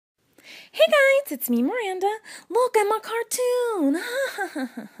Hey guys, it's me, Miranda. Look, I'm a cartoon.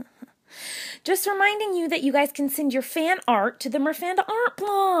 Just reminding you that you guys can send your fan art to the Miranda Art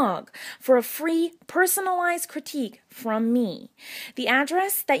blog for a free personalized critique from me. The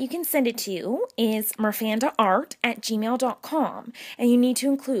address that you can send it to is mirfandaart@gmail.com, and you need to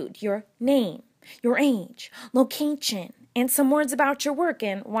include your name, your age, location, and some words about your work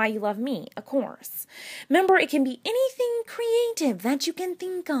and why you love me, of course. Remember, it can be anything creative that you can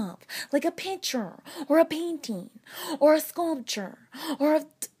think of, like a picture, or a painting, or a sculpture, or a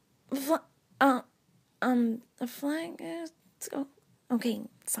flag. Okay,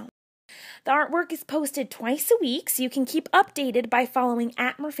 so the artwork is posted twice a week, so you can keep updated by following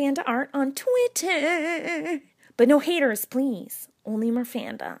 @MirfandaArt on Twitter. But no haters, please. Only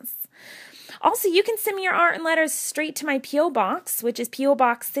Mirfandas. Also, you can send me your art and letters straight to my P.O. Box, which is P.O.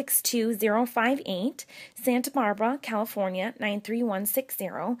 Box 62058, Santa Barbara, California,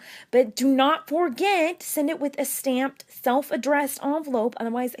 93160. But do not forget to send it with a stamped, self-addressed envelope,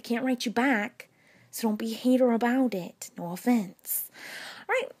 otherwise I can't write you back. So don't be a hater about it. No offense.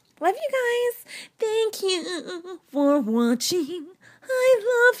 All right, love you guys. Thank you for watching. I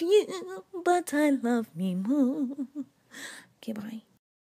love you, but I love me more. Okay, bye.